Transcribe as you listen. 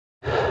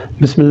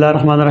بسم الله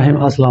الرحمن الرحیم.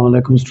 السلام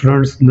علیکم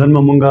سټوډنټس. نن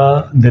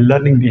مونږه د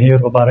لرنینګ بیهیویر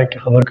په اړه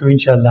کې خبر کوو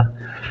ان شاء الله.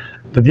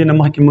 د دې نه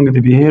مخکې مونږ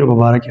د بیهیویر په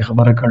اړه کې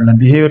خبره کړل.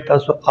 بیهیویر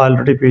تاسو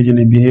الریډي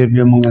پیژنئ. بیهیویر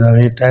بیا مونږ د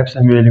هغې ټایپس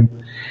هم ویلو.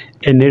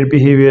 انیټ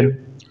بیهیویر،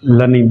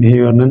 لرنینګ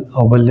بیهیویر نن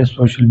او بل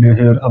سوشل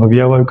بیهیویر. او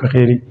بیا وایو که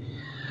خیري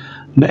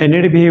د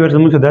انیټ بیهیویر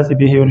زموږ ته داسې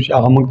بیهیویر چې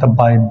هغه مونږ ته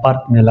بای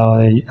برت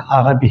میلاوی.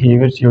 هغه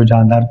بیهیویر چې یو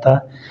جاندار ته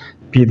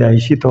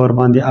پیدایشي طور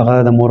باندې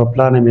هغه د مور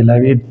پلار نه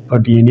میلاوي په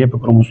ډي ان اې په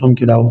کروموسوم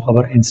کې دا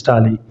خبر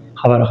انسټال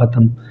خبره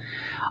ختم.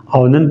 او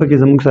نن پکې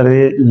زموږ سره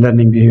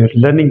لرنینګ بیهیویر.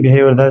 لرنینګ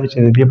بیهیویر دا چې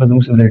د دې په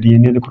زموږ سره د ډي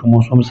ان اې د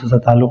کروموسوم سره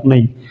تعلق نه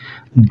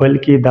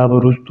بلکې دا به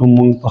وروستو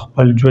موږ په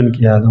خپل ژوند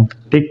کې یادو.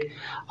 ټیک.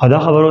 او دا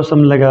خبره اوس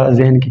هم لږه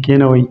ذهن کې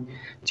کېنوئ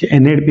چې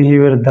انیټ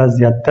بیهیویر دا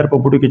زیاتر په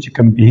بوټو کې چې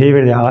کوم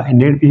بیهیویر دی هغه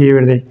انیټ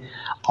بیهیویر دی،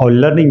 او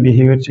لرنینګ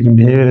بیهیویر چې کوم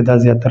بیهیویر دا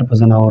زیاتر په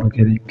ځناورو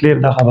کې دی. کلیر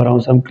دا خبره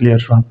اوس هم کلیر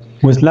شوه.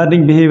 اوس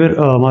لرنینګ بیهیویر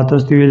ما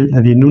تاسو ته ویل د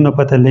دې نوم نه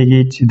پته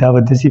لګي چې دا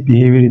به داسې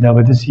بیهیویر دا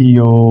به داسې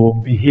یو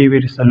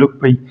بیهیویر سلوک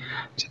وي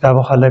چې دا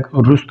به خلک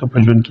وروستو په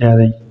ژوند کې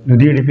یادوي. نو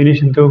دې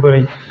ډیفینیشن ته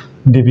وګورئ.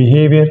 د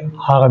بیهیویر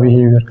هغه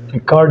بیهیویر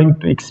اکارډینګ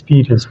ټو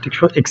ایکسپیرینس. ټیک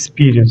شو.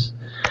 ایکسپیرینس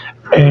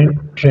اینډ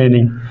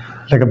ټرینینګ.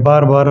 لکه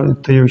بار بار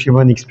ته یو شی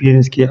باندې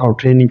ایکسپیرینس کې او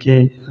ټرینینګ کې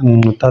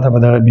تا ته به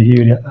دغه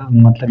بیهیویر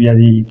مطلب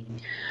یادېږي.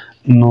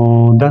 نو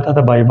دا تا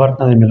ته بای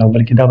برت نه دی میلاو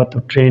بلکې دا به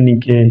ته ټرینینګ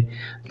کې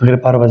دغې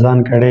لپاره به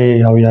ځان کړی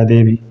او یادې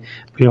وي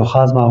په یو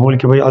خاص ماحول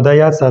کې به. او دا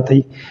یاد ساتئ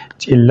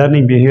چې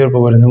لرنینګ بیهیویر به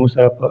زموږ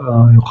سره په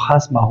یو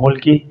خاص ماحول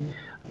کې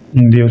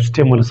د یو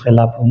سټیمولس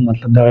خلاف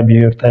مطلب دغه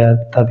بیهیویر تا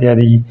ته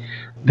یادېږي.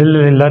 د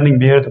لرنینګ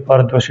بیهیویر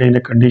لپاره دوه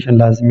شیونه کنډیشن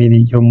لازمي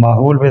دي. یو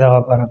ماحول به دغه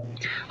لپاره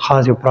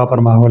خاص یو پراپر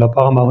ماحول، او په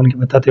هغه ماحول کې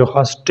به تا ته یو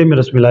خاص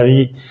سټیمولس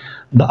میلاوي.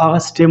 د هغه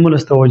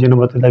سټیمولس د وجې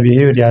نه به ته دا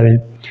بیهیویر یادوي.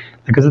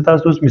 لکه زه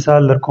تاسو اوس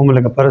مثال در کوم،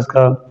 لکه فرض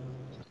کا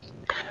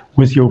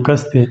اوس یو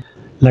کس دی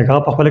لکه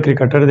هغه پخپله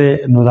کرکټر دی،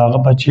 نو د هغه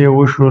بچی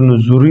وشو نو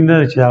ضروري نه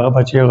ده چې هغه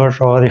بچی غټ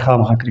شو هغه د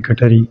خامخا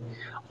کرکټر وي.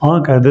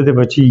 که د د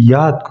بچي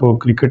یاد کو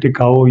کرکټ یې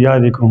کاوه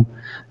یاد یې کو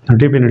نو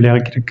ډیفینټلی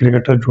هغه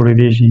کرکټر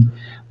جوړېدی شي.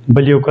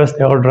 بل یو کس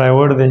دی هغه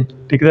ډرایور دی،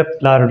 ټیک ده،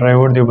 پلار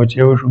ډرایور دی،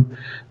 بچی وشو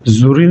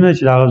ضروري نه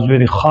چې هغه زوی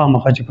دی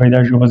خامخا چې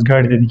پیدا شو بس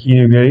ګاډي ته دې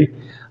کښېني بیا یې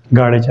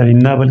ګاډی چلوي،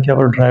 نه بلکې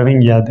هغه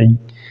ډرایوینګ یادوي.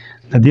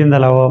 د دې نه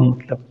علاوه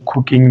مطلب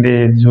کوکینګ دی،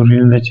 ضروري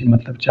نه ده چې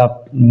مطلب چا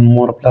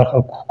مور پلار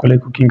ښکلی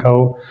کوکینګ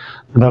کاوه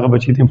نو دغه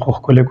بچي ته هم خو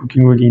ښکلی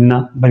کوکینګ وکړي، نه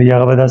بلکې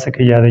هغه به داسې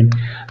کوي یادوي.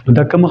 نو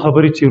دا کومه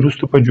خبرې چې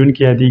وروستو په ژوند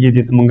کې یادېږي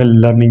دې ته موږ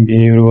لرنینګ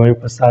بیهیویر وایو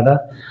په ساده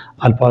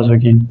الفاظو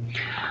کې.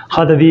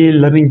 ښه، د دې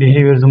لرنینګ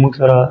بیهیویر زموږ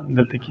سره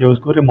دلته کې اوس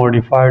ګورئ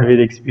موډیفاید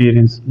وید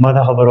ایکسپیرینس. ما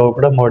دا خبره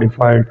وکړه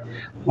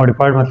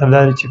موډیفاید مطلب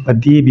دا دی چې په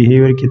دې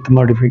بیهیویر کې ته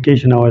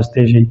موډیفیکیشن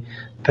راوستی شي،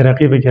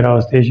 ترقي پکې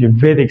راوستی شي.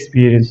 وید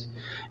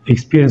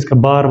ایکسپیرینس که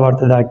بار بار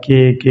ته دا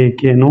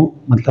کې نو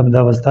مطلب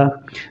دا وستا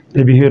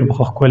د بیهیویر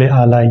په ښکلی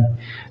آلی.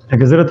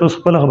 لکه زه راته اوس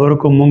خپله خبره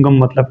کوم، مونږ هم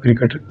مطلب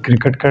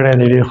کرکټ کړی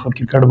دی، ډېر ښه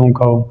کرکټ به هم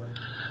کوو.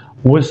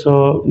 اوس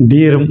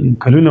ډېر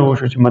کلونه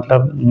وشو چې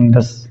مطلب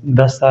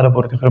 10 ساله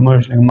پورې تقریبا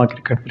وشو ما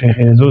کرکټ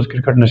پرېښی دی. زه اوس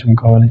کرکټ نشم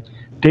کولی،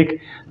 ټیک،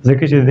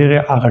 ځکه چې د هغې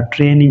هغه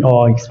ټرینینګ او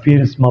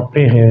ایکسپیرینس ما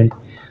پرېښی دی.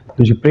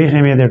 نو چې پرېښی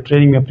مې دی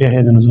ټرینینګ مې پرېښی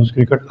دی نو زه اوس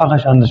کرکټ هغه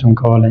شان نشم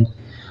کولی.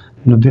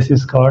 نو دس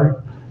از کالډ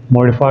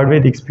موډیفاید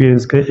وید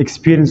ایکسپیرینس. که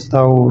ایکسپیرینس تا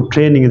او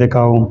ټرینینګ دې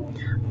کوو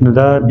نو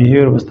دا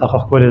بیهیویر به ستا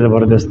ښکلی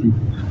زبردست دی.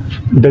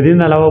 د دې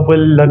نه علاوه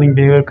بل لرنینګ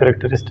بیهیویر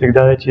کریکټرسټیک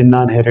دا دی چې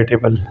نان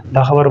هیریټیبل.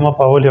 دا خبره ما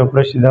په اول یې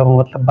وکړه چې دا به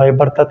مطلب بای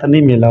برت تا ته نه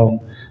میلاو،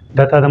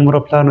 دا تا د مور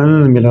پلار نه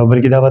میلاو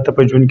بلکې دا به ته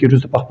په ژوند کې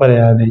وروسته پخپله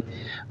یادوي.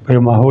 په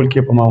یو ماحول کې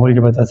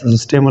به تا ته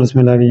سټیمولس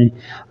میلاوي،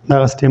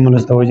 دغه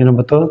سټیمولس د وجې نه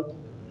به ته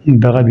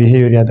دغه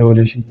بیهیویر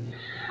یادولی شي.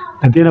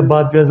 د دې نه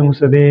بعد بیا زموږ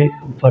سره دی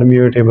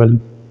پرمیوټیبل.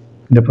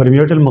 د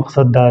پرمیوټل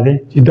مقصد دا دی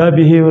چې دا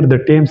بیهیویر د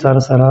ټیم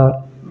سره سره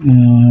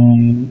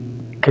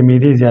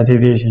کمیدې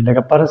زیاتېدی شي.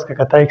 لکه فرض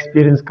که تا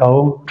ایکسپیرینس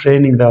کاوه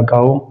ټرینینګ دا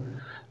کاوه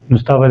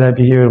نو ستا به دا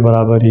بیهیویر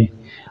برابر وي،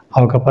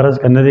 او که فرض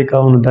که نه دی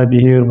کاوه نو دا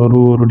بیهیویر به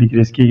ورو ورو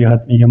ډیکریز کېږي،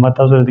 ختمېږي. ما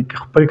تاسو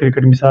ته خپل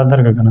کرکټ مثال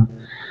درکړه که نه،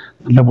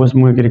 مطلب اوس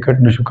موږ کرکټ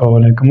نشو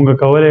کولی، که موږ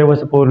کولی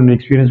اوس پورې نو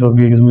ایکسپیرینس به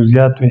زموږ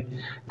زیات وي،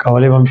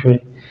 کولی به هم شوی.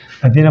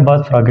 د دې نه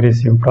بعد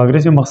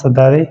پروګریسیو مقصد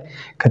دا دی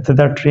که ته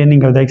دا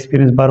ټرینینګ او دا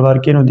ایکسپیرینس بار بار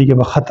کوې نو دې کې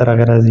به ښه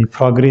ترقي راځي.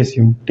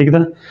 پروګریسیو، ټیک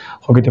ده،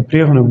 خو که ته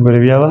پرېښو نو ګورې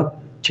بیا به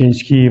چینج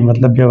کېږي،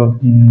 مطلب بیا به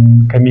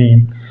کمیږي.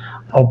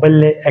 او بل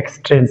دی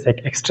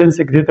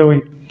ایکسټرنسک دې ته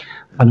وایي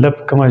مطلب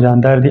کومه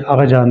جاندار دی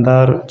هغه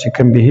جاندار چې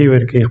کوم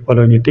بیهیویر کوي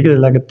خپلونی، ټیک ده.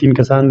 لکه 3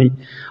 کسان دي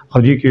او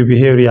دوی کې یو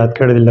بیهیویر یاد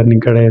کړی دی،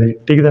 لرنینګ کړی دی،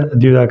 ټیک ده،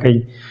 دوی دا کوي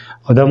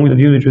او دا موږ د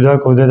دوی نه جدا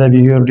کوو. دا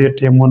بیهیویر ډېر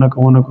ټایم ونه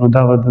کړو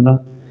دا به نه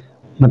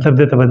مطلب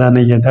دې ته به دا نه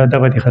وي، دا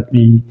به دې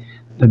ختمېږي.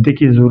 د دې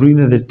کې ضروري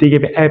نه ده چې دې کې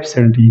به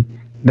ایبسنټ وي،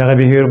 دغه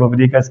بیهیویر به په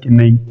دې کس کې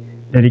نه وي،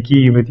 لرې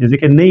کېږي به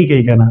ځکه نه یې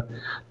کوي که نه.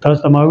 تاسو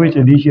ته ما وویل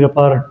چې دې شي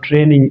لپاره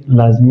ټرینینګ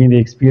لازمي دی،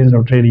 ایکسپیرینس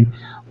او ټرینینګ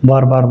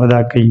بار بار به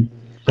دا کوي.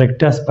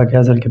 پریکټس پکې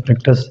اصل کې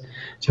پریکټس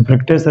چې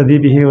پریکټس د دې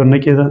بیهیویر نه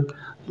کېده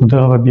نو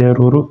دغه به بیا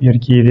ورو ورو یر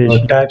کېدی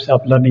شي. ټایپس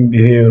اف لرنینګ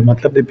بیهیویر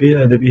مطلب د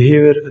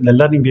بیهیویر د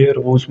لرنینګ بیهیویر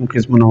اوس موږ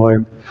قسمونه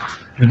وایو.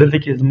 دلته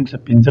کې زموږ څه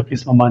 5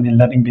 قسمه باندې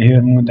لرنینګ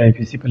بیهیویر موږ د اف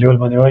سی په لیول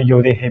باندې وایو. یو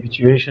دی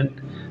هابیچویشن،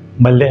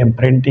 بل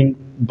imprinting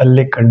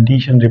بل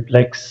condition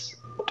reflex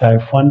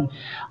type 1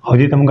 او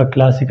دې ته موږ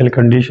classical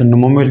condition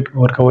نوم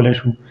ورکولی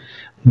شو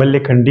بل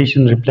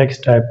condition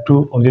reflex type 2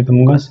 او دې ته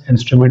موږ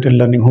instrumental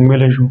learning هم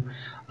ویلی شو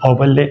او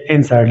بل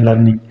inside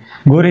learning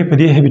ګورئ په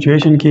دې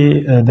habituation کې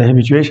د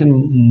habituation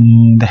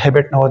د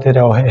habit نه وتې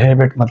او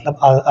habit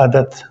مطلب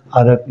عادت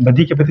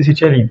بدی کې به داسې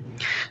چلی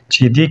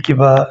چې دې کې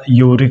به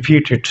یو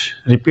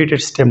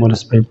repeated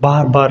stimulus به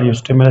بار یو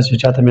stimulus چې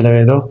چاته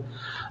میلاوېدو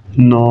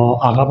نو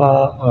هغه به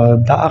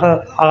د هغه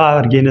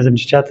ارګینزم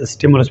چې چاته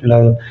سټیمولس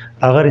میلاوي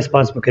هغه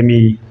ریسپانس به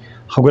کمیږي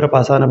خو ګوره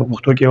په اسانه په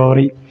پښتو کې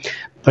واورئ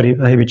پر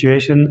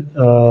هیبیچویشن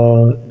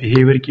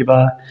بیهیویر کې به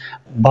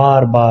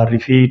بار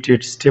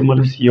ریپیټډ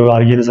سټیمولس یو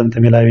ارګینزم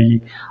ته میلاویږي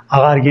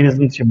هغه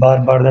ارګینزم چې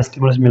بار دا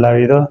سټیمولس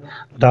میلاوېده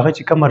د هغه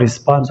چې کومه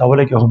ریسپانس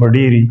اوله کې خو به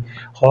ډېري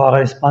خو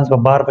هغه ریسپانس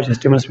به بار په چې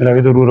سټیمولس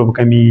میلاوېده ورو به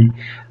کمیږي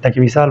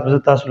لکه مثال به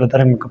زه تاسو له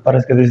طرف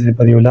فرض کړئ چې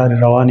په یو لارې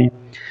روانې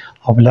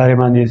او په لارې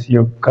باندې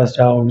یو کس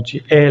چاغو چې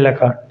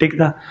لکه ټیک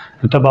ده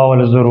نو ته به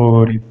اوله زه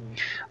وګورې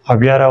او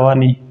بیا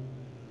روانې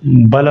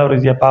بله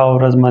ورځ یا په هغه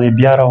ورځ باندې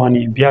بیا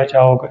روانې بیا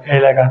چا وکړه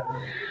لکه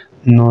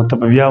نو ته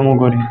به بیا هم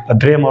وګورې په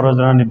درېیمه ورځ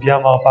رانې بیا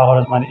هم په هغه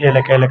ورځ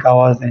باندې لکه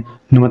اواز دی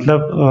نو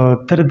مطلب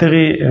تر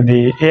دغې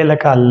د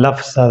لکه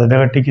لفظ د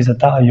دغه ټکي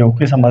څخه یو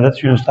قسم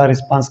عادت شو نو ستا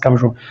ریسپانس کم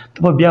شو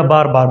ته به بیا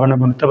بار باندې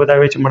ګورې ته به دا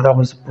وایې چې مړ دا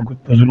خو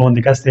په زړه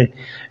باندې کس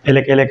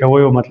دی لکه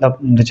وایو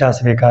مطلب د چا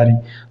څه بیکاري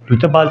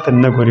نو ته به هلته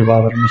نه ګورې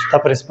بابر نو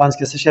ستا په ریسپانس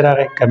کې څه شی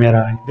راغی کمی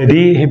راغی د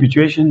دې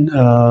هیبیچویشن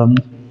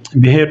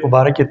بیهیویر په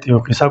باره کې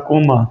یو قصه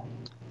کومه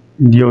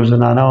یو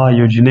زنانه وه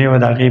یو جینۍ وه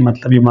د هغې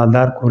مطلب یو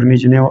مالدار کورنۍ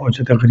جینۍ وه او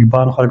چې د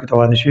غریبانو خلکو ته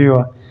واده شوې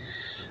وه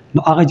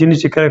نو هغه جینۍ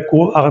چې کله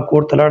هغه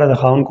کور ته لاړه د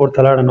خاوند کور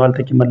ته لاړه نو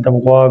هلته کې مطلب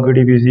غوا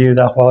ګړي بېزې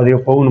دا خوا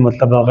دې خوا نو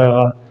مطلب د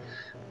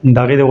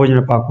هغې د وجې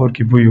نه په کور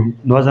کې بوی و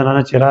نو هغه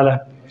زنانه چې راغله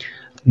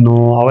نو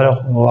اوله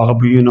هغه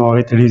بوی نو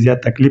هغې ته ډېر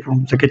زیات تکلیف و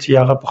ځکه چې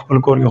هغه په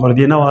خپل کور کې خو د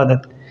دې نه و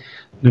عادت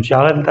نو چې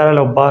هغه دلته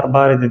راغله او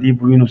بار د دې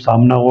بویونو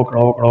سامنا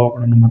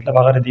وکړه نو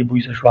مطلب هغه د دې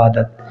بوی څه شو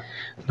عادت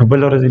نو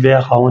بل ورځ بیا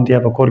خاوند یا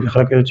په کور کې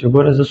خلک چې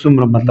ګوره زه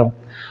څومره مطلب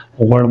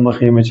غوړ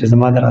مخ یم چې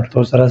زما د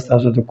راتلو سره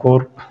ستاسو د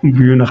کور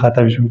بویونه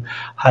ختم شو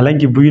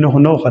حالانکه بویونه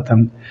خو نه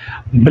ختم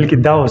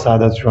بلکې دا اوس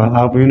عادت شو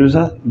هغه بویونو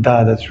سره دا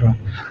عادت شو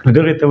نو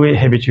دغې ته وایي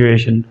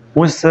هیبیچویشن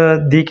اوس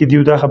دې کې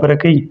دیو دا خبره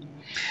کوي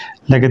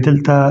لکه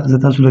دلته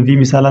زه تاسو له دې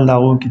مثال د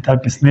هغو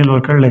کتاب کې سنیل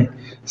ورکړلی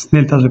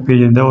سنیل تاسو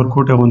پېژنئ دا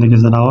ورکوټی غوندې کې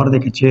ځناور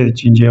دی که چیرې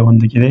چینجی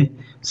غوندې کې دی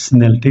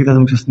سنیل ټیک ده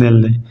زموږ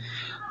سنیل دی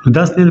نو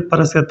دا سنیل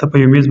فرض کړه ته په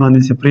یو میز باندې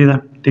چې پرېږده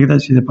ټیک ده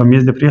چې په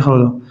میز دې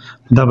پرېښودو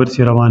دا به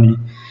درسې روان وي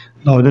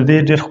نو د دې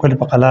ډېر ښکلي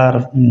په قلار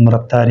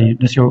رفتار وي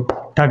داسې یو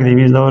ټک دی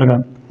میز ته ورکړه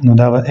نو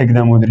دا به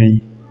اکدم ودرېږي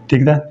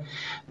ټیک ده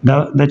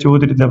دا چې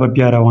ودرېږي دا به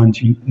بیا روان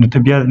شي نو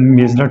ته بیا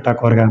میز له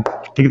ټک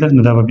ورکړه ټیک ده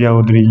نو دا به بیا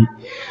ودرېږي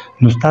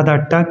نو ستا دا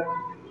ټک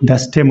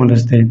دا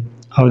سټیمولس دی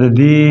او د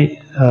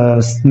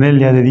دې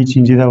سنیل یا د دې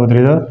چینجي دا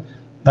ودرېده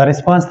دا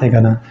ریسپانس دی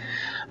که نه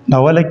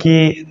نو اوله کې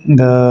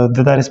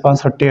د دا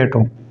ریسپانس ټیټ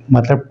و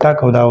مطلب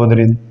ټک او دا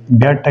ودرېد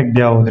بیا ټک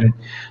بیا ودرېد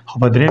خو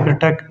په درې پر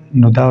ټک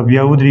نو دا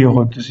بیا ودرېږي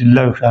خو داسې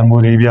لږ شان به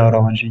ودرېږي بیا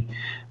روان شي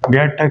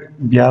بیا ټک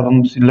بیا به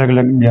هم لږ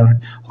بیا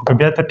خو که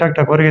بیا ته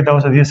ټک ورکړې دا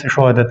اوس د دې څه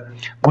شو عادت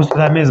اوس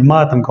دا میز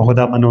مات هم که خو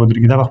دا به نه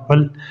ودرېږي دا به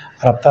خپل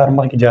رفتار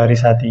مخکې جاري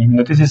ساتي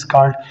نو this is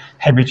called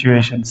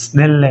habituation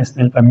سنیل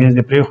په میز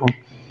دې پرېښو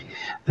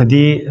د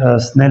دې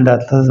سنیل دا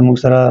تله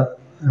زموږ سره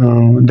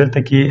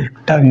دلته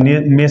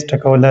کې میز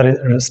ټکول دا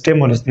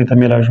سټیمولس دې ته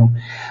میلاو شو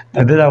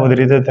د ده دا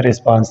ودرېده ته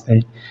ریسپانس دی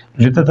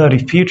چې ته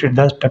ریپیټډ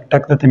دا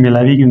ټک درته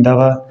میلاویږي نو دا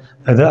به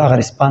د ده هغه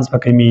ریسپانس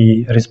به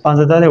کمیږي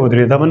ریسپانس دا دی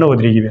ودرېده به نه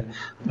ودرېږي بیا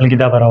بلکې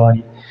دا به روان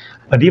وي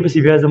په دې پسې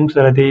بیا زموږ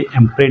سره دی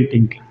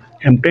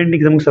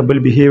امپرنټینګ زموږ سره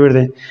بل بیهیویر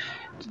دی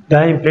دا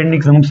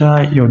امپرنټینګ زموږ سره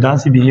یو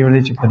داسې بیهیویر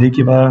دی چې په دې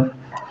کې به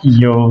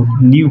یو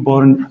نیو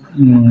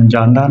بورن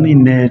جاندار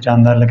نه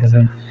جاندار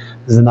لکه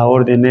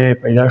زناور دی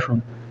نه پیدا شو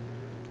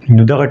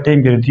نو دغه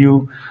ټایم پیریډ یو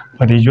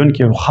په دې ژوند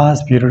کې یو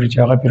خاص پیریډ چې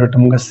هغه پیریډ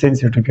ته موږ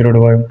سینسیټیو پیریډ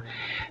وایو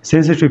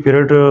سینسیټیو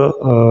پیریډ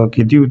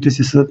کې دیو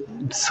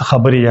داسې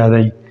خبرې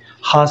یادوي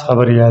خاص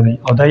خبرې یادوي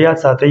او دا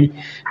یاد ساتئ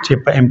چې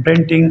په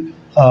امپرنټینګ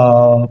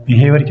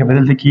بیهیویر کې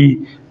بدلته کې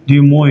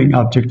دوی مووینګ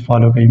آبجیکټ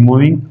فالو کوي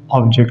مووینګ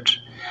آبجیکټ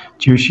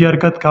چې یو شي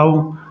حرکت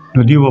کاوه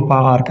نو دوی به په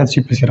هغه حرکت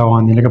شي پسې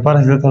روان دي لکه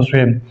فرض دلته تاسو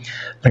ویم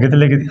لکه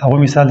دلته هغه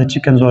مثال د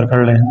چیکنز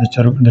ورکړلی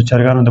د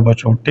چرګانو د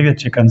بچو ټیک ده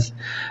چیکنز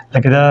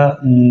لکه دا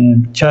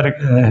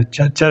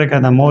چرګه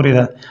د مورې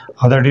ده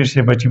او دا ډېر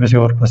شي بچي پسې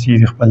ورپسې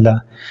دي خپل ده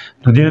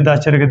نو دې نه دا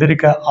چرګه درې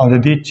کړه او د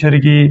دې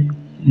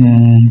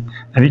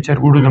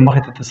چرګوړو د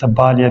مخې ته څه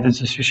بال یا د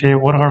څه شی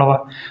ورغړوه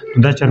نو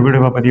دا چرګوړي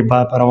به په دې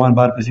په روان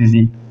بال پسې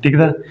ځي ټیک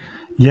ده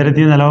یاره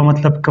دې نه علاوه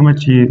مطلب کومه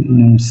چې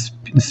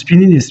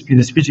سپینې دي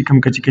د سپي چې کوم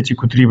کچې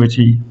کوتري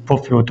بچي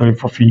پفي ورته وایي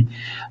پفي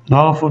نو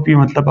هغه پفي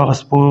مطلب هغه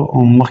سپو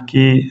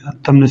مخکې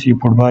تم نسي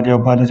فوټبال یا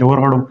بال چې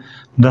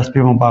ورغړو دا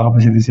سپي هم په هغه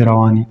پسې داسې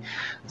روان وي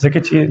ځکه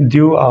چې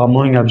دوی هغه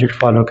مووینګ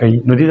آبجیکټ فالو کوي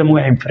نو دې ته موږ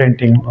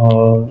امپرنټینګ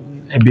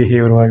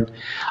بیهیویر وایو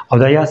او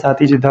دا یا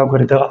ساتي چې دا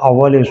ګورې دغه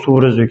اول یې څو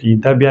ورځو کې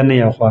دا بیا نه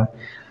یې خوا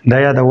دا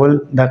یادول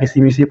دا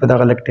قسمې سي په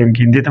دغه لږ ټایم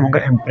کې دې ته موږ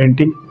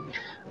امپرنټینګ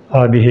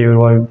بیهیویر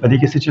وایو. په دې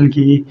کې څه چل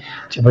کېږي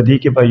چې په دې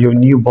کې به یو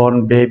نیو بورن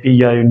بیبي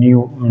یا یو نیو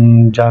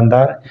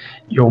جاندار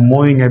یو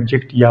مووینګ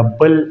ابجیکټ یا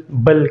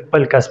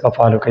بل کس په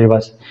فالو کوي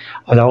بس،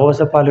 او د هغه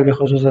څه فالو کوي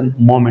خصوصا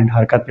مومنټ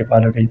حرکت په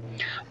فالو کوي.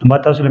 نو ما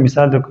تاسو له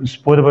مثال د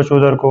سپو د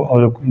بچو درکو او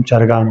د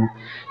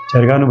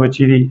چرګانو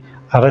بچي دي،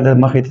 هغه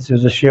د مخې ته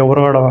څه شی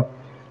ورغړوه،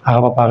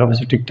 هغه په هغه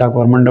پسې ټیک ټاک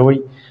ورمنډوي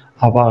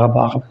او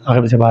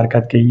هغه پسې به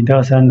حرکت کوي.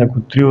 دغه شان د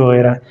کوتري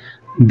وغیره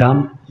دام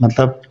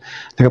مطلب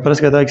لکه فرض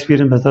کړه دا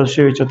ایکسپیرینس به تاسو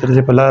شوی چې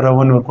تر په لار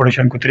روان ورکوټ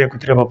شان کوتري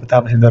به په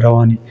تا پسې در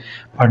رواني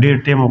په ډېر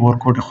ټایم به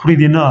ورکوټ خوري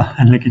دي نه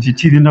لکه چې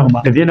چی دي نه.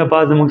 د دې نه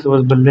بعد زموږ څه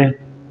اوس بل دی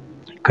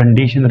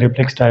کنډیشن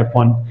ریفلیکس ټایپ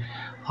 1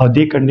 او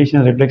دې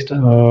کنډیشن ریفلیکس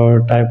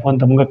ټایپ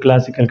 1 ته موږ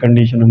کلاسیکل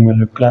کنډیشن هم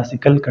ویلو.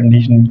 کلاسیکل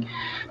کنډیشن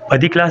په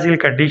دې کلاسیکل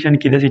کنډیشن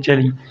کې داسې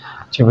چلی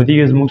چې په دې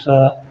کې زموږ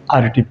سره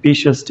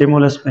آرټیفیشل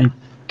سټیمولس پای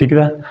ټیک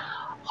ده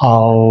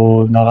او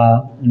دغه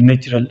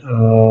نیچرل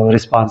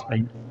ریسپانس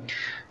پای.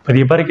 په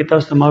دې باره کې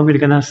تاسو ته ما ویل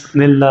کنه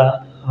سنیل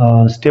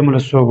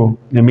سټیمولس وګو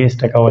د میز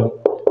ټکول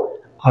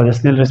او د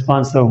سنیل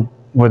ریسپانس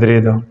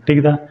ودرېدو ټیک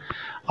ده.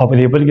 او په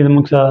دې بل کې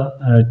موږ سره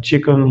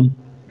چیکن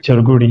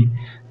چرګوړي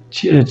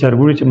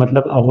چې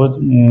مطلب هغه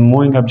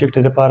مووینګ ابجیکټ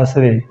لپاره څه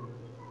دی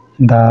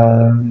دا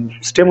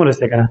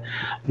سټیمولس دی کنه.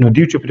 نو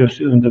دیو چې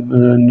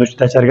نو چې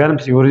دا چرګان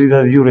پسې ورځي دا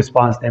دیو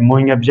ریسپانس دی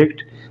مووینګ ابجیکټ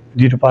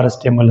دیو لپاره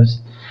سټیمولس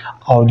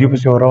او دیو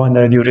پسې روان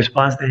دا دیو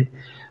ریسپانس دی.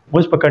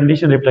 اوس په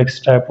کنډیشن ریفلیکس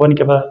ټایپ 1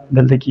 کې به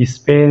دلته کې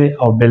سپی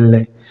او بل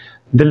دی.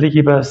 دلته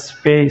کې به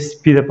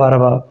سپی دپاره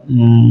به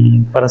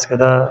فرض کړه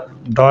دا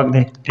ډاګ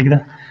دی ټیک ده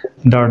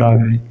دا ډاګ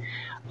دی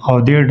او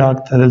دې ډاګ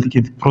ته دلته کې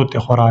پروت دی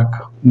خوراک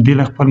دې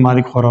له خپل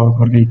مالک خوراک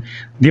ورکوي.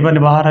 دې باندې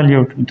بهرحال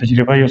یو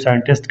تجربه یو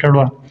ساینټیسټ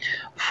کړوه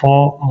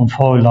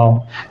فولاو.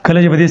 کله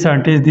چې به دې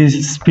ساینټیسټ دې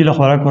سپي له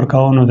خوراک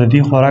ورکاوه نو د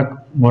دې خوراک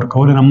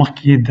ورکولو نه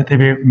مخکې دته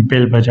به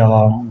بیل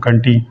بجاوه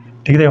غنټي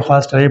ټیک ده یو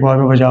خاص ټری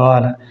به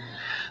بجاوه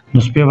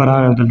نو سپی به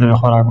راغی دلته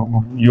خوراک وکړو.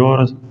 یو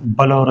ورځ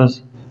بله ورځ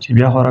چې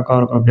بیا خوراک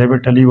ورکړو بیا به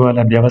ټلي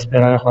وواله بیا به سپی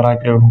راغی خوراک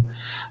یې وکړو.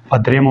 په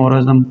درېیمه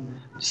ورځ هم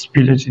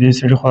سپي له چې دې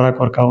سړي خوراک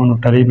ورکاوه نو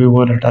ټلۍ به یې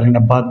ووهله ټلۍ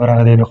نه بعد به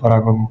راغی دی به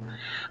خوراک وکړو.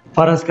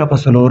 فرض کړه په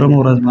څلورمه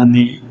ورځ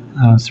باندې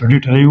سړي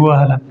ټلۍ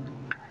ووهله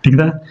ټیک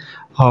ده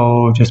او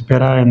چې سپی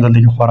راغی دلته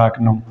کې خوراک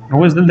نه و. نو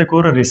اوس دلته کې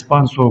وره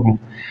ریسپانس وکړو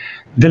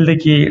دلته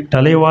کې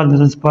ټلۍ وهل د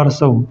لپاره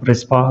څه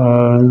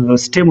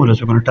سټیمولس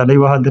وکړو. ټلۍ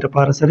وهل د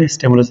لپاره څه دی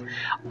سټیمولس.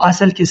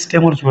 اصل کې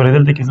سټیمولس ورې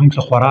دلته کې زموږ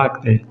خوراک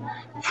دی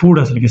فوډ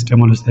اصل کې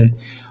سټیمولس دی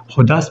خو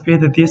دا سپی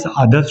د دې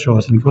عادت شو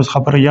اصل کې اوس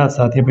خبره یاد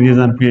ساتئ په دې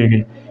ځان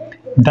پوهېږئ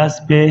دا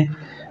سپی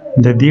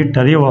د دې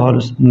ټلۍ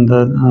وهلو د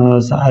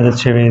عادت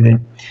شوی دی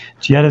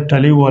چې یاره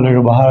ټلۍ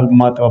ووهله بهر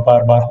ما ته به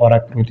بار بار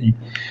خوراک پروت وي.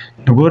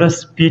 نو ګوره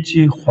سپي چې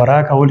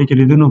خوراک اولې کې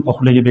لیدو نو په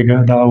خوله کې به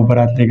دغه اوبه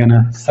راتلی که نه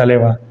سلې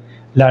وه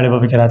لاړې به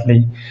پکې راتلی.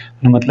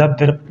 نو مطلب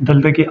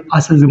دلته کې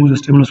اصل زموږ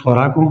سټیمولس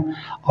خوراک و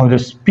او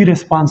د سپي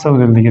ریسپانس او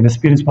دلته کې د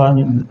سپي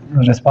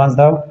ریسپانس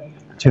دا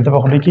چې د په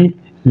خوله کې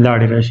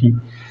لاړې راشي.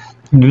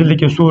 نو دلته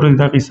کې څو ورځې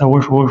دا قصه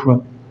وشوه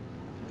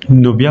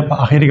نو بیا په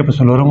اخر کې په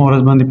څلورمه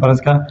ورځ باندې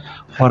فرض کړه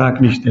خوراک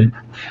نشته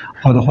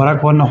او د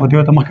خوراک ورنه خو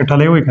دې ته مخکې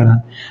ټلۍ وایي که نه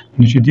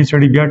نو چې دې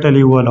سړي بیا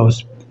ټلۍ ووهله او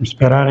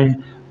سپی راغی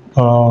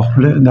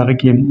خوله دغه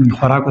کې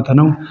خوراک ورته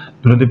نه و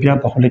نو د بیا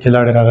په خوله کې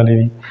لاړې راغلی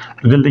دي.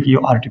 نو دلته کې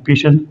یو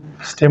آرټیفیشل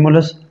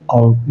سټیمولس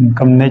او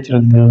کم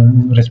نیچرل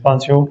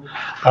ریسپانس یو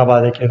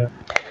آباده کېده.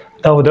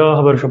 دا دغه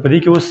خبره شو. په دې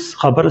کې اوس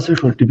خبره څه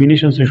شو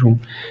ډیفینیشن څه شو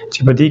چې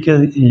په دې کې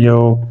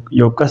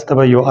یو کس ته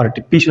به یو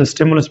آرټیفیشل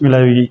سټیمولس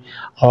میلاویږي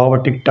او هغه به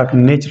ټیک ټاک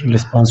نیچرل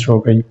ریسپانس شو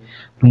کوي.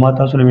 نو ما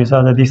تاسو له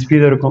مثال د دې سپي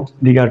درکړو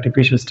دې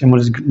آرټیفیشل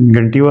سټیمولس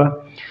ګنټي وه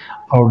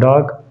او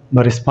ډاګ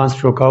به ریسپانس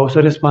شو کوه. اوس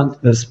ریسپانس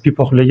د سپي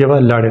په خوله کې به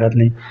لاړې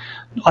راتلی.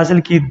 اصل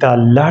کې دا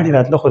لاړې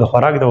راتله خو د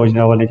خوراک د وجې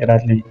نه اولې کې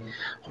راتلی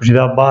خو چې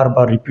دا بار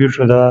ریپیټ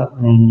شو دا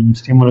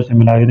سټیمولس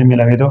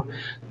میلاوېدو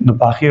نو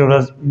په اخر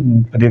ورځ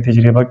په دې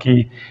تجربه کې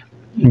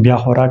بیا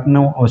خوراک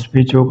نه او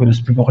سپي چې وکړو د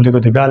سپي په خوله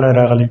کې بیا لاړې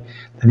راغلی.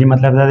 د دې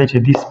مطلب دا دی چې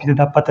دې سپي ته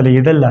دا پته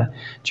لګېدله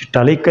چې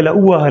ټلۍ کله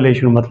ووهلی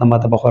شي نو مطلب ما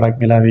ته به خوراک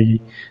میلاوېږي.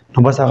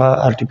 نو بس هغه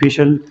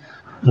آرټیفیشل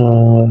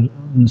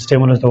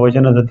سټیمولس د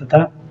وجې نه ده ته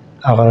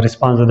هغه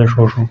ریسپانس د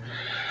شو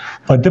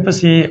په ده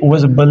پسې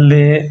اوس بل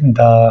دی د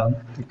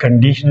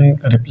کنډیشن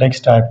ریفلیکس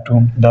ټایپ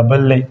 2 دا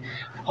بل دی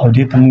او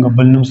دې ته موږ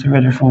بل نوم څه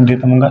ویلی شو دې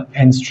ته موږ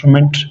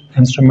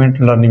انسټرومنټ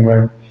لرنینګ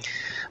وایو.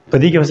 په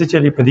دې کې به څه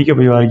چلي په دې کې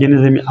به یو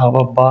ارګینزم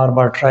هغه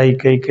بار ټرای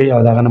کوي او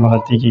د هغه نه به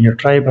غلطي کېږي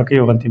ټرای به کوي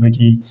او غلطي به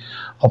کېږي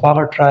او په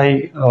هغه ټرای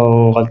او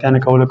غلطیانې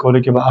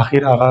کولو کې به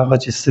اخر هغه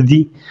چې څه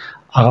دي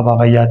هغه به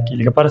هغه یاد کړي.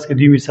 لکه فرض کړه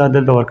دوی مثال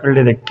دلته ورکړی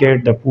دی د کیټ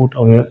د پوټ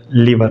او د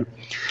لیور.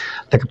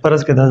 لکه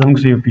فرض کړه دا زموږ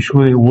یو پیشو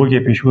دی وږی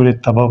پیشو دی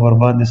تباه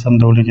برباد دی سم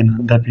ډول کې نه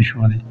دا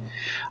پیشو دی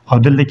او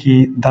دلته کې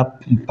دا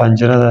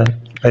پنجره ده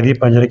په دې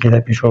پنجره کې دا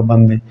پیشو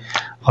بند دی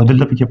او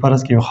دلته پکې فرض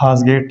کې یو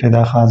خاص ګیټ دی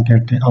دا خاص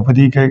ګیټ دی او په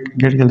دې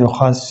ګیټ کې یو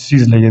خاص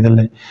څیز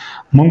لګېدلی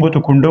موږ به ته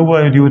کونډه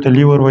ووایو دوی ته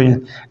لیور وایي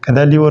که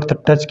دا لیور ته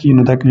ټچ کړي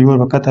نو دا لیور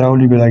به کته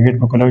راولېږي دا ګیټ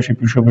به کولاو شي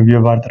پیشو به بیا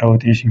بار ته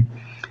راوتی شي.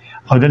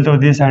 او دلته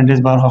دې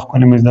ساینټیسټ بار خو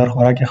ښکلی مزدار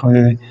خوراک یې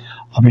ښودی دی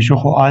او پیشو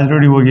خو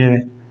آلریډي وږی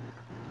دی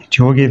چې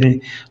وږی دی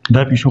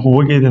دا پیشو خو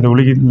وږی دی د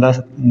وړوکي لاس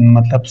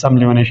مطلب سم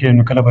لیونی شي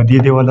نو کله به دې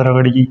دیواله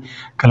راغړېږي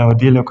کله به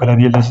دې له کله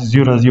دې لاس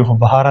زیو راځي خو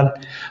بهرحال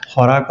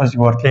خوراک پسې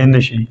ورتلی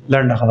نه شي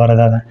لنډه خبره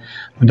دا ده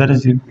نو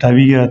داسې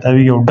تاویږي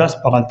راتاویږي او ډس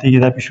په غلطۍ کې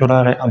دا پیشو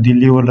راغی او دې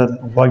لیور له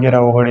غوږ یې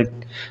راوغړېد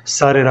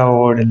سر یې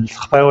راوغړېد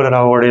خپه یې ورله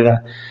راوغړېده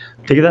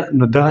ټیک ده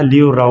نو دغه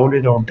لیور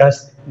راولېد او ډس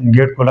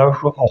ګیټ کولاو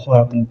شو او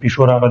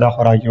پیشو راغی دا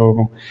خوراک یې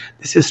وکړو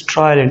دس از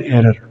ټرایل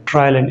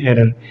اینډ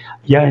ایرر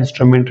یا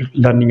انسټرومنټل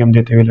لرنینګ هم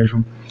دې ته ویلی شو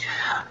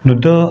نو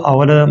د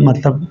اوله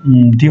مطلب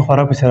دې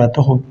خوراک پسې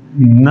راته خو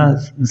نه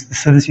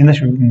څه داسې نه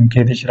شو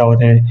کېدی چې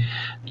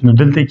راوتی نو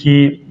دلته کې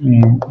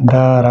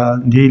دا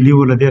دې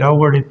لیور له دې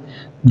راوغړېد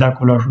دا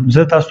کولاو شو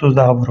زه تاسو ته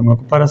دا خبره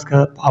کوم فرض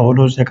که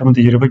اولو چې کومه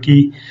تجربه کې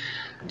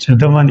چې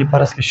ده باندې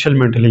فرض کې 20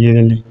 منټه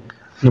لګېدلي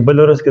نو بل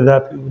ورځ کې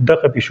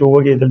دغه پیشو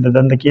وږې دلته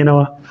دنده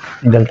کېنوه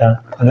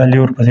دلته دا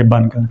لیور پسې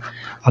بند کړه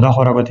او دا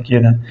خوراک ورته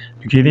کېده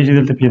نو کېدی چې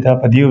دلته پیدا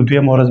په دې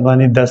دویمه ورځ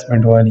باندې 10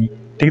 منټ والي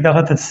ټیک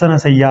دغه ته څه نه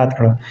څه یاد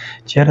کړه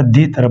چې یاره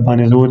دې طرف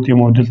باندې زه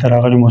وتیم او دلته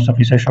راغلی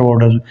موسیقي څه شوه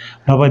ډز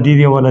نو به دې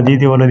دیواله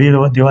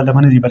دیواله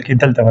به نه ځي بلکې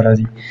دلته به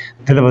راځي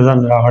دلته به ځان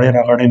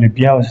راغړی نو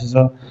بیا اوس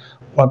زه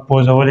غوږ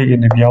پوزولی کې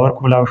نو بیا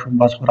ورکولاو شم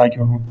بس خوراک یې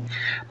وکړم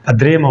په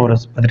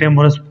درېیمه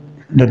ورځ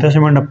د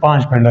 10 منټه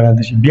 5 منټه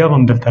راته شي بیا به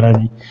هم دلته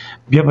راځي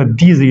بیا به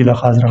دې ځای له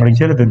خاص راغړي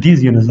چې د دې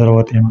ځای نه زه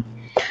راوتی یم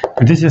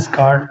دس از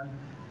کارډ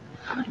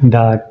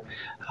دا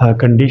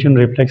کنډیشن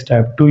ریفلیکس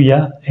ټایپ 2 یا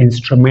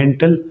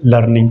انسټرومنټل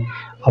لرنینګ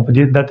او په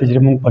دې دا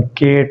تجربه موږ په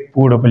کیټ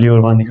پوډ په لیور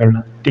باندې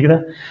کړله ټیک ده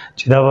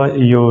چې دا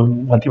یو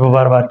غلطي په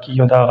بار کېږي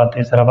او دا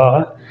غلطۍ سره به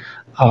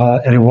هغه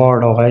ریوارډ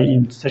او هغه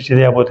څه چې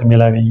دی هغه ورته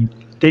میلاویږي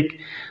ټیک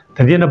د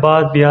دې نه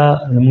بعد بیا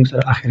زموږ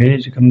سره اخري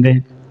چې کوم دی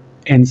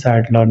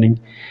انسایډ لرنینګ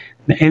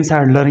د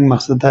انسایډ لرنینګ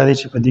مقصد دا دی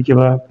چې په دې کې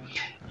به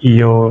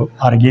یو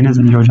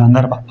ارګینزم یو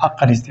جاندار به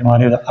عقل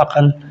استعمالوي د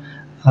عقل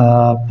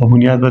په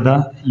بنیاد به دا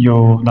یو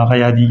دغه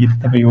یادېږي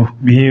دلته به یو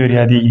بیهیویر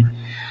یادېږي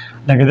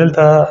لکه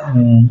دلته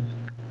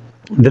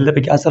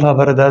پکې اصل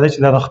خبره دا ده چې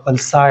دا به خپل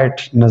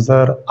سایټ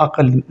نظر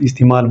عقل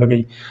استعمال به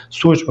کوي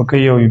سوچ به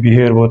کوي او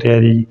بیهیویر به ورته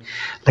یادېږي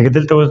لکه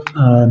دلته اوس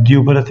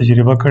دیو بله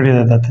تجربه کړې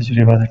ده دا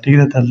تجربه ده ټیک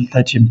ده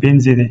دا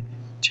چمپینزي دی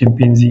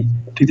چمپینزي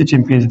ټیک ده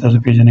چمپینزي تاسو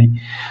پېژنئ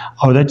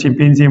او دا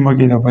چمپینزي یې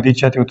وږی ده په دې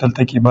چت یې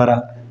وتلته کې باره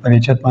په دې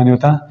چت باندې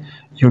ورته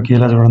یو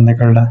کیله ځوړنده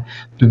کړله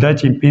نو دا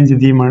چمپینزي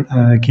دې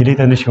کیلې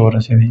ته نشي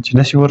ورسېدی چې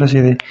نشي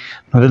ورسېدی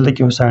نو دلته کې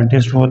یو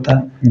ساینټسټ ورته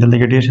دلته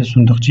کې ډېر ښه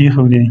صندوقچې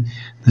ایښودي دي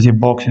داسې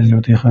باکسز یې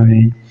ورته ایښودي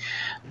دي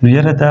نو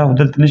یاره دا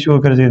دلته نشي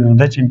وګرځېدی نو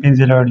دا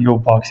چمپینزي لاړ یو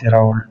باکس یې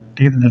راوړ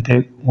ټیک ده دلته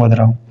یې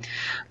ودراو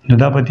نو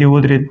دا په دې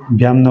ودرېد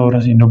بیا هم نه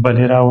ورسېد نو بل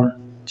یې راوړ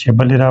چې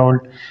بل یې راوړ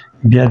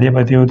بیا دې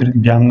په دې ودرېد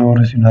بیا هم نه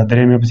ورسېد نو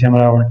درېیم یې پسې هم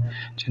راوړ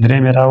چې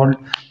درېیم یې راوړ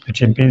نو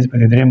چمپینزي په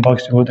دې درېیم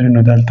باکس کې ودرېد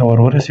نو دلته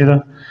ورسېده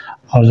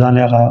او ځان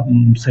یې هغه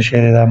څه شی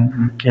دی دا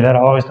کیله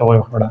راواخېسته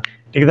ویې خوړه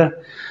ټیک ده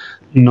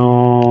نو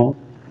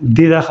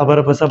دې دا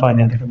خبره په څه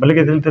باندې ده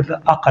بلکې دلته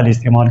عقل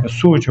استعمال کړه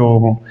سوچ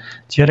وکړو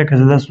چې یاره که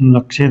زه دا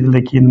نقشې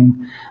دلته کښېنم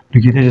نو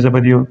کېدای شي زه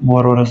به دې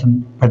ورسم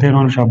په دې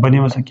ډول شابه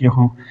نیمه څه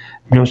کېښو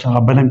بیا اوس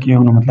هغه بل هم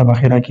کېښو نو مطلب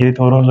اخر کېدې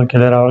ته ورسو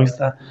کیله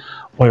راواخېسته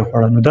ویې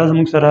خوړه نو دا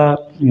زموږ سره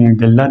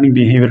د لرنینګ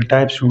بیهیویر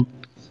ټایپ شو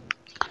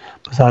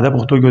په ساده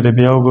پښتو کې ورته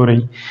بیا وګورئ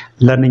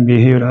لرنینګ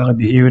بیهیویر هغه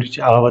بیهیویر چې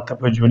هغه ورته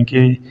په ژوند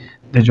کې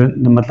د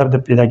ژوند مطلب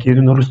د پیدا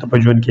کېدو نه وروسته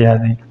په ژوند کې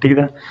یادوي ټیک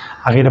ده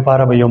هغې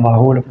لپاره به یو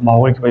ماحول په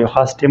ماحول کې به یو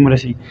خاص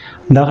سټیمولس وي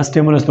دغه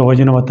سټیمولس د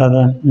وجې نه ورته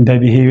دا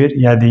بیهیویر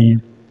یادېږي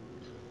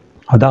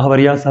او دا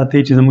خبر یاد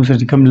ساتئ چې زموږ سره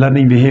چې کوم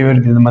لرنینګ بیهیویر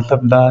دی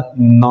مطلب دا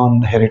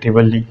نان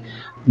هیریټیبل دی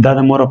دا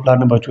د مور او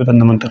پلار نه بچو ته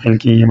نه منتقل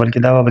کېږي بلکې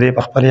دا به دې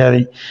په خپل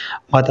یادوي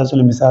ما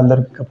تاسو له مثال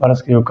درکړم که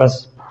فرض کړئ یو کس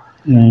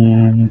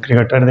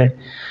کرکټر دی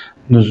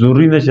نو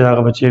ضروري ده چې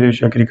هغه بچی دی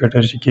چې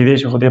کرکټر شي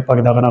کېدای شي خدای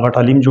پاک دغه نه غټ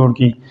تعلیم جوړ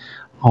کړي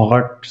او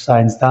غټ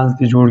ساینسدان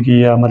دې جوړ کړي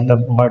یا مطلب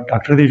غټ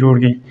ډاکټر دې جوړ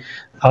کړي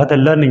هغه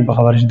ته لرنینګ په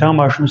خبره شي دا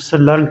ماشوم څه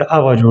لرن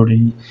هغه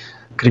جوړېږي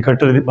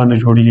کرکټر باندې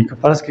جوړېږي که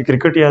فرض کړئ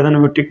کرکټ یاد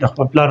نه وي ټیک د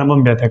خپل پلار هم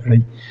بیا ته کړئ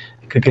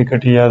که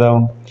کرکټ یاد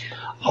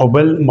او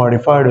بل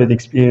ماډیفاید وذ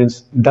ایکسپیرینس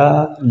دا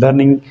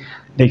لرنینګ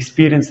د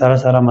ایکسپیرینس سره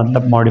سره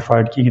مطلب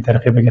ماډیفاید کېږي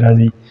ترقی پکې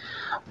راځي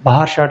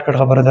بهر شارټ کټ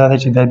خبره دا ده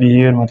چې دا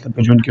بیهیویر مطلب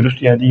په ژوند کې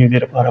وروسته یادېږي دې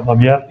لپاره به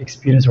بیا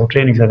ایکسپیرینس او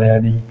ټریننګ زیاده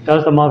یادېږي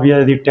تاسو ته ما بیا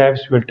دې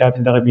ټایپس ویل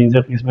ټایپس دغه پنځه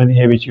قسمه دي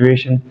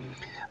هیبیچویشن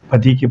په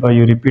دې کې به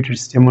یو ریپیټډ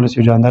سټیمولس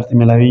یو جاندار ته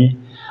میلاوي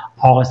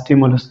هغه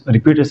سټیمولس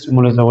ریپیټډ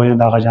سټیمولس د وجې نه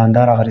د هغه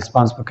جاندار هغه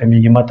ریسپانس به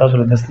کمیږي ما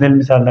تاسو له د سنیل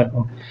مثال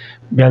درکړم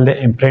بیا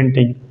د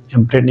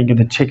امپرنټینګ کې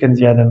د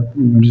چیکنز یا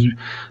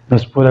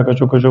د سپو د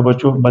کچو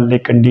بچو بل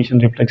د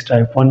کنډیشن ریفلیکس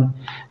ټایپ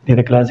 1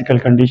 د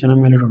کلاسیکل کنډیشن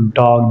هم ویل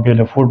ډاګ بیا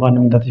له فوډ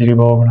باندې د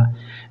تجربه وکړه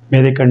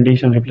بیا د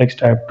کنډیشن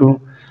ریفلیکس ټایپ 2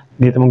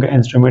 دې ته موږ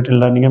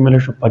انسټرومنټل لرنینګ هم ویل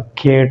شو په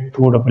کیټ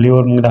فوډ په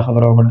لیور موږ دا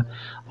خبره وکړه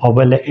او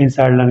بل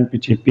انسایډ لرنینګ په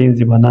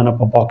چمپینزي بنانا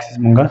په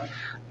باکسز موږ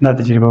دا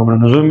تجربه وکړه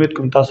نو زه امید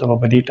کوم تاسو به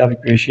په دې ټاپک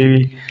پوه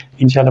شوي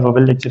انشاءالله په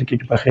بل لیکچر کې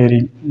په خیر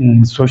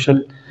سوشل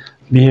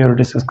بیهیویر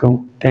ډسکس کوم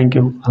تھینک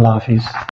یو الله حافظ